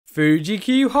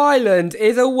Fuji-Q Highland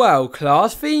is a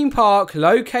world-class theme park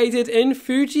located in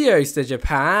Fujiyoshida,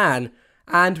 Japan,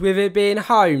 and with it being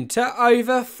home to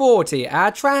over 40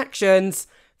 attractions,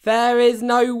 there is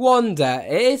no wonder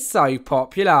it is so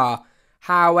popular.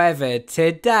 However,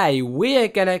 today we are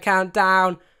going to count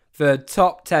down the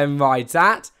top 10 rides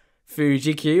at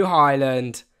Fuji-Q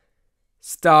Highland.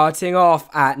 Starting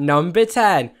off at number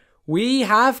 10, we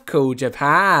have Cool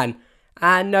Japan.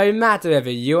 And no matter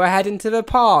whether you are heading to the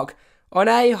park on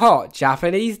a hot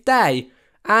Japanese day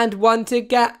and want to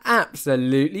get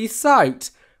absolutely soaked,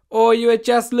 or you are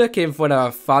just looking for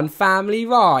a fun family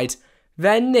ride,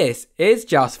 then this is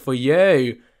just for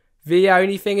you. The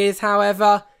only thing is,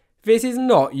 however, this is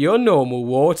not your normal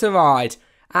water ride,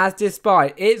 as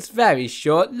despite its very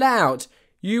short layout,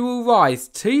 you will rise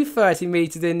to 30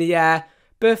 meters in the air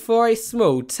before a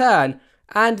small turn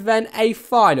and then a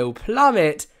final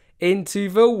plummet into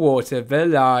the water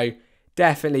below,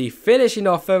 definitely finishing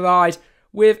off the ride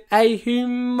with a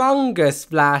humongous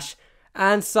splash,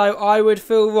 and so I would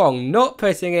feel wrong not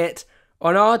putting it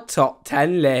on our top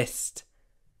 10 list.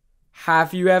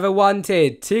 Have you ever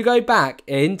wanted to go back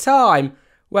in time?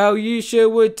 Well, you sure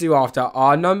would do after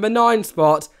our number 9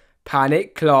 spot,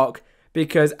 Panic Clock,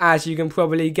 because as you can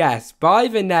probably guess by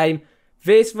the name,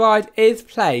 this ride is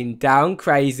plain down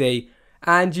crazy,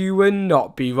 and you would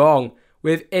not be wrong.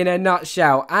 Within a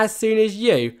nutshell, as soon as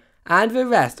you and the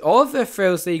rest of the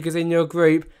thrill seekers in your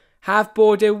group have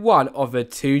boarded one of the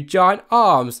 2 giant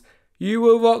arms, you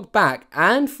will rock back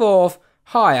and forth,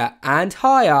 higher and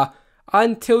higher,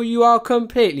 until you are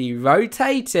completely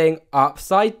rotating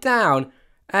upside down,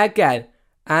 again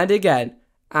and again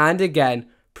and again,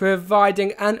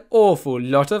 providing an awful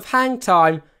lot of hang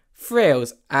time,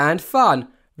 thrills and fun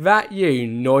that you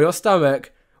nor your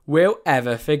stomach will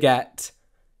ever forget.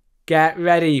 Get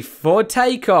ready for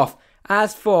takeoff,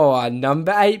 as for our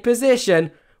number 8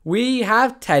 position, we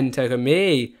have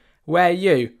Tentekomai, where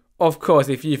you, of course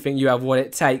if you think you have what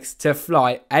it takes to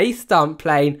fly a stunt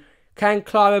plane, can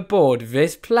climb aboard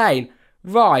this plane,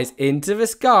 rise into the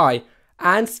sky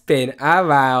and spin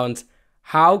around.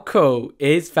 How cool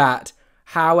is that?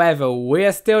 However, we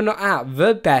are still not at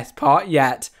the best part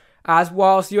yet, as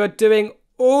whilst you are doing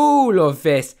all of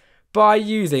this by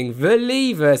using the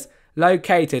levers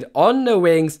located on the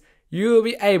wings, you will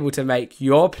be able to make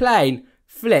your plane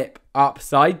flip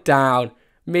upside down,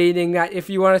 meaning that if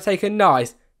you want to take a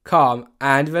nice, calm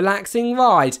and relaxing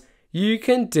ride, you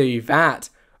can do that.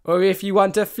 Or if you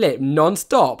want to flip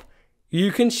non-stop, you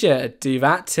can sure do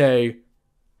that too.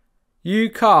 You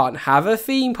can't have a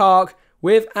theme park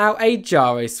without a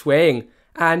gyro swing,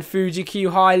 and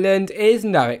Fuji-Q Highland is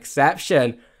no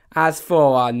exception. As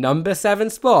for our number 7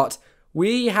 spot,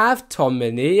 we have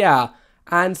Tondemina,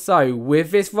 and so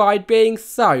with this ride being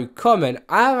so common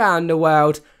around the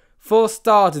world, for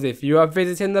starters if you are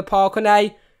visiting the park on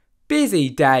a busy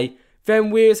day,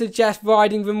 then we would suggest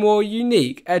riding the more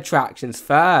unique attractions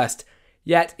first.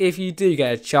 Yet if you do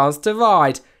get a chance to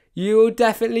ride, you will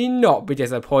definitely not be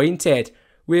disappointed,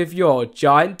 with your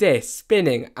giant disc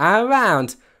spinning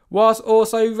around whilst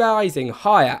also rising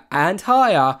higher and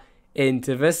higher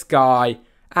into the sky.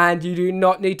 And you do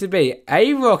not need to be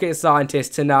a rocket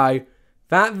scientist to know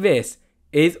that this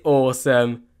is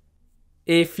awesome.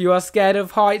 If you are scared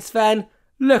of heights, then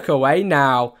look away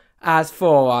now, as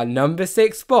for our number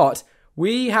 6 spot,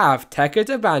 we have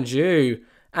Tekkotsubanchou,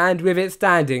 and with it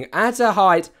standing at a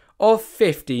height of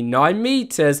 59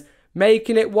 meters,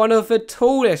 making it one of the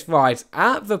tallest rides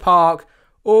at the park.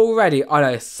 Already I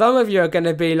know some of you are going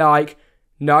to be like,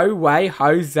 no way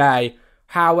Jose.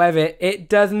 However, it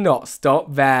does not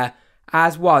stop there,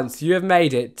 as once you have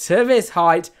made it to this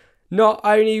height, not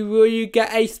only will you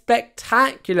get a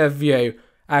spectacular view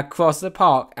across the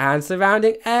park and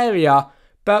surrounding area,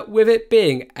 but with it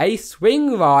being a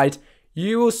swing ride,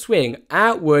 you will swing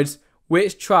outwards,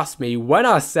 which trust me when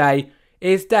I say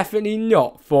is definitely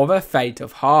not for the faint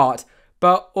of heart,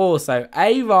 but also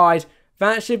a ride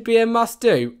that should be a must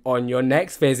do on your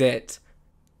next visit.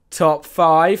 Top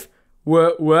 5.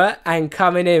 And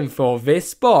coming in for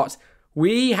this spot,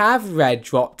 we have Red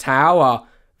Drop Tower,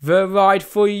 the ride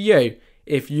for you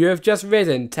if you have just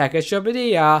ridden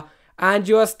Tekkotsubanchou and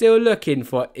you are still looking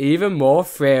for even more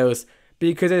thrills,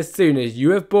 because as soon as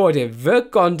you have boarded the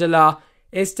gondola,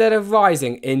 instead of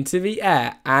rising into the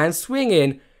air and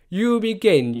swinging, you will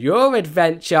begin your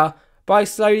adventure by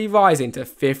slowly rising to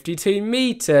 52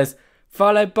 meters,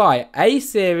 followed by a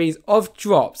series of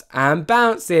drops and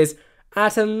bounces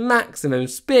at a maximum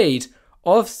speed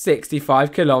of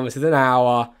 65 kilometers an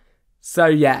hour. So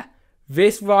yeah,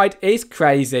 this ride is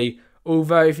crazy,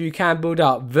 although if you can build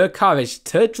up the courage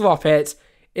to drop it,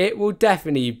 it will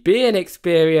definitely be an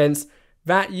experience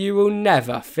that you will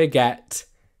never forget.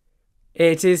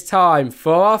 It is time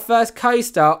for our first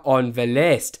coaster on the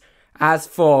list. As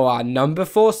for our number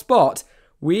 4 spot,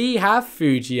 we have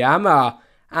Fujiyama,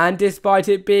 and despite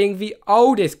it being the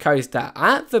oldest coaster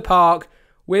at the park,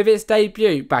 with its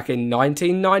debut back in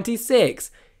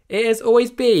 1996, it has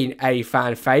always been a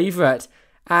fan favourite,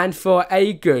 and for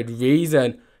a good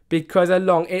reason, because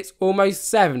along its almost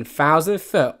 7,000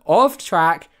 foot of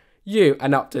track, you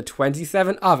and up to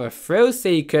 27 other thrill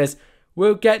seekers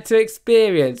will get to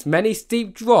experience many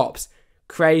steep drops,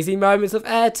 crazy moments of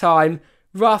airtime,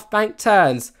 rough bank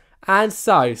turns, and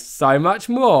so much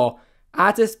more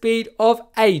at a speed of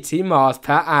 80 miles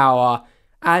per hour.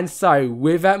 And so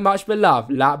with that much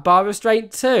beloved lap bar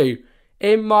restraint too,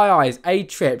 in my eyes a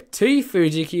trip to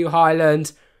Fuji-Q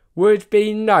Highland would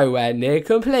be nowhere near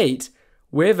complete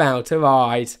without a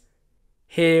ride.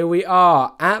 Here we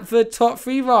are at the top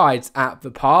 3 rides at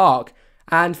the park,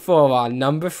 and for our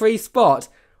number 3 spot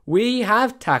we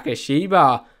have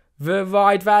Takabisha, the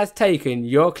ride that has taken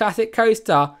your classic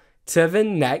coaster to the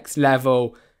next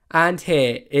level, and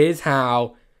here is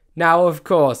how. Now of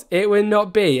course it would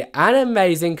not be an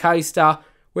amazing coaster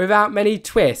without many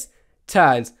twists,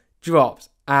 turns, drops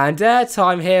and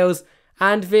airtime hills,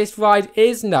 and this ride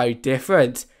is no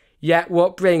different. Yet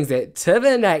what brings it to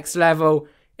the next level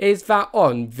is that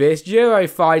on this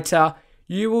Eurofighter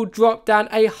you will drop down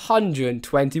a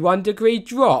 121-degree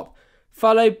drop,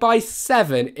 followed by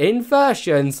 7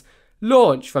 inversions,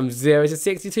 launch from 0 to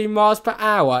 62 miles per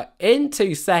hour in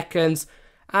 2 seconds,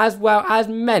 as well as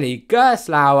many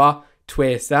Gerstlauer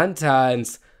twists and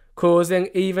turns, causing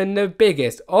even the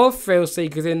biggest of thrill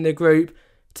seekers in the group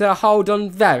to hold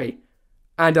on very,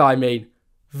 and I mean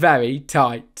very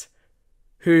tight.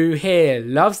 Who here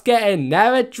loves getting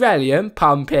their adrenaline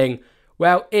pumping?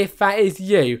 Well, if that is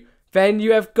you, then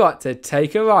you have got to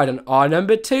take a ride on our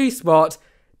number 2 spot,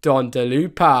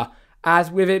 Do-Dodonpa, as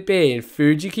with it being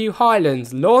Fuji-Q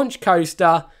Highland's launch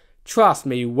coaster, trust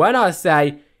me when I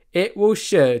say it will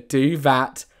sure do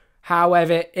that.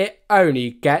 However, it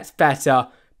only gets better,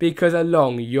 because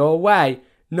along your way,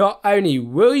 not only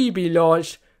will you be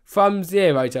launched from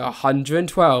 0 to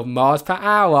 112 miles per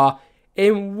hour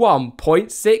in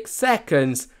 1.6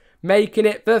 seconds, making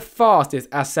it the fastest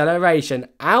acceleration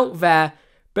out there,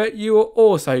 but you will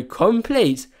also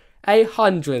complete a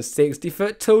 160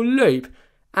 foot tall loop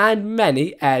and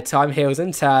many airtime hills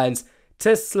and turns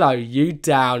to slow you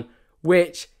down,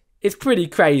 which is pretty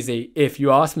crazy if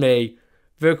you ask me.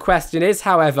 The question is,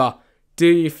 however, do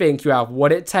you think you have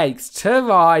what it takes to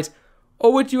ride,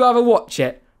 or would you rather watch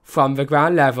it from the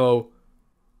ground level?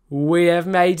 We have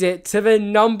made it to the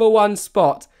number 1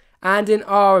 spot, and in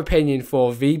our opinion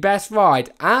for the best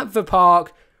ride at the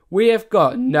park, we have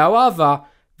got no other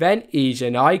than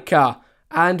Eejanaika.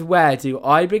 And where do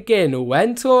I begin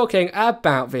when talking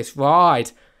about this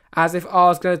ride? As if I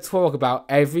was going to talk about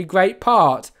every great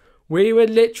part, we would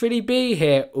literally be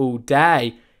here all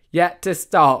day. Yet to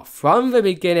start from the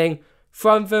beginning,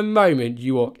 from the moment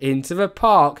you walk into the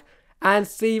park and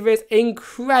see this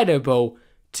incredible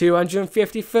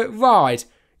 250 foot ride,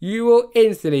 you will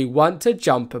instantly want to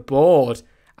jump aboard.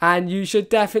 And you should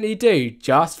definitely do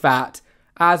just that,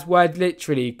 as words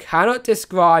literally cannot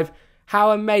describe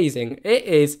how amazing it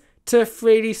is to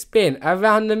freely spin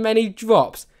around the many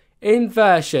drops,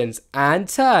 inversions and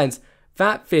turns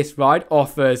that this ride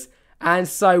offers. And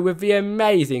so with the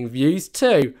amazing views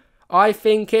too, I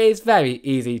think it is very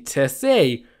easy to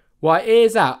see why it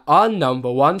is at our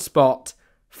number 1 spot.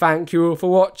 Thank you all for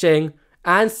watching,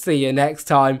 and see you next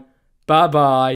time. Bye bye.